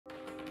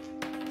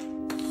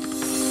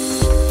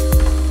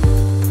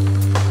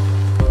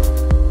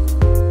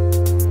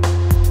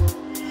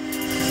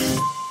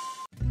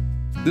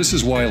This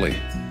is Wiley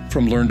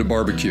from Learn to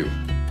Barbecue.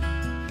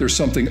 There's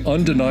something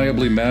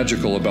undeniably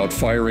magical about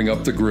firing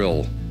up the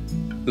grill.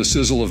 The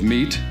sizzle of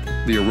meat,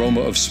 the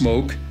aroma of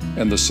smoke,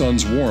 and the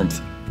sun's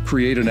warmth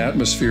create an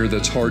atmosphere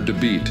that's hard to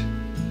beat.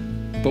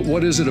 But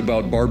what is it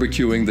about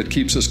barbecuing that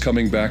keeps us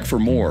coming back for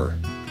more?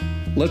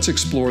 Let's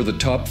explore the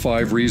top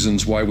 5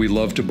 reasons why we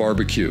love to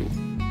barbecue.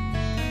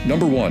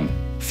 Number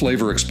 1,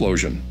 flavor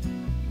explosion.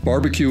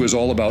 Barbecue is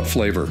all about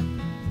flavor.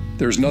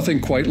 There's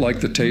nothing quite like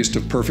the taste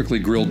of perfectly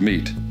grilled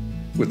meat,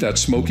 with that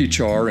smoky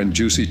char and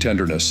juicy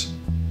tenderness.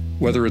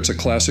 Whether it's a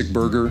classic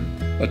burger,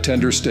 a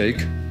tender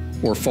steak,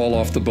 or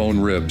fall-off-the-bone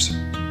ribs,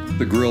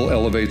 the grill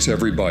elevates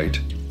every bite.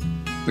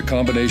 The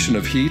combination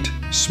of heat,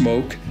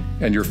 smoke,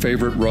 and your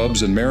favorite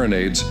rubs and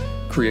marinades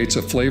creates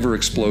a flavor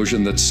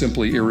explosion that's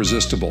simply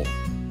irresistible.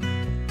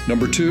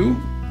 Number 2,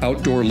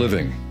 outdoor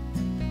living.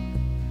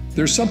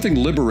 There's something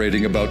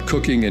liberating about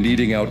cooking and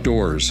eating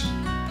outdoors.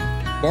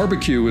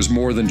 Barbecue is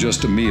more than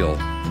just a meal.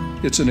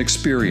 It's an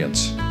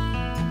experience.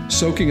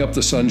 Soaking up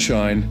the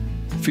sunshine,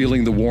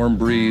 feeling the warm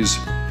breeze,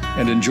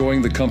 and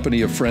enjoying the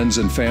company of friends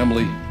and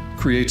family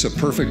creates a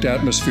perfect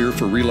atmosphere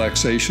for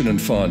relaxation and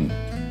fun.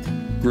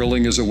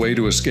 Grilling is a way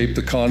to escape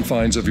the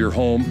confines of your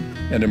home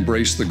and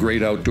embrace the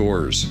great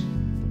outdoors.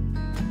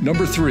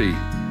 Number 3,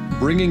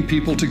 bringing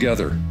people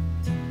together.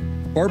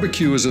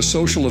 Barbecue is a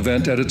social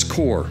event at its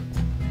core.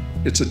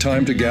 It's a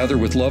time to gather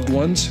with loved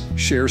ones,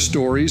 share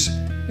stories,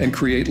 and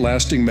create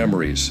lasting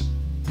memories.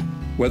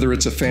 Whether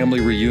it's a family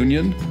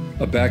reunion,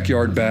 a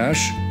backyard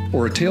bash,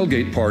 or a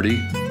tailgate party,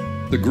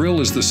 the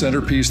grill is the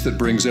centerpiece that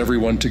brings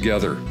everyone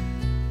together.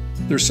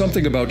 There's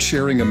something about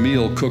sharing a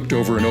meal cooked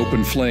over an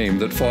open flame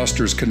that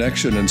fosters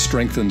connection and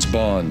strengthens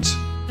bonds.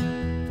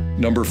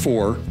 Number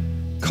 4,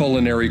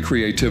 culinary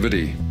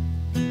creativity.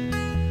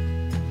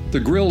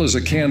 The grill is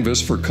a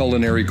canvas for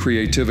culinary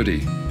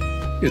creativity.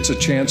 It's a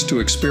chance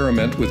to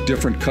experiment with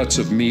different cuts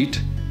of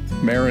meat,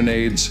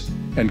 marinades,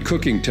 and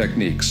cooking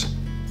techniques.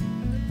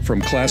 From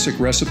classic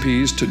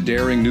recipes to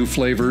daring new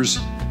flavors,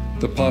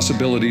 the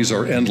possibilities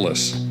are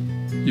endless.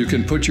 You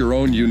can put your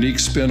own unique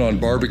spin on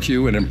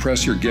barbecue and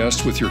impress your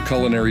guests with your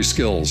culinary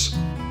skills.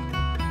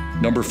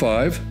 Number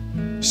 5,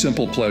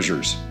 simple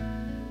pleasures.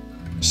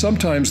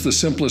 Sometimes the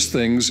simplest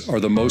things are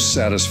the most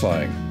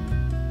satisfying.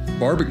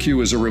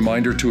 Barbecue is a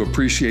reminder to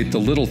appreciate the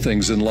little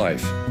things in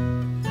life.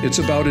 It's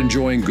about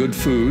enjoying good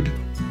food,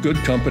 good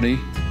company,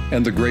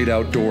 and the great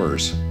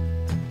outdoors.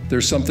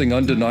 There's something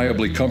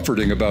undeniably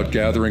comforting about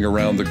gathering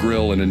around the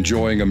grill and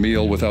enjoying a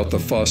meal without the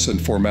fuss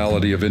and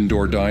formality of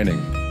indoor dining.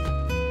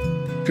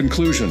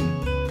 Conclusion.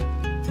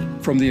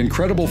 From the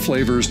incredible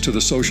flavors to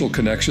the social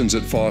connections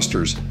it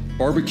fosters,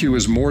 barbecue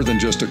is more than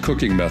just a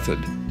cooking method.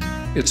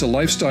 It's a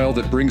lifestyle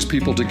that brings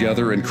people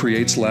together and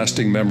creates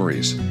lasting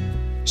memories.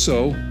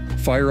 So,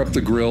 fire up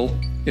the grill,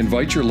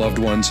 invite your loved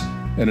ones,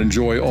 and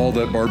enjoy all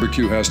that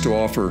barbecue has to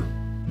offer.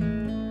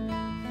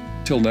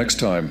 Till next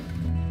time.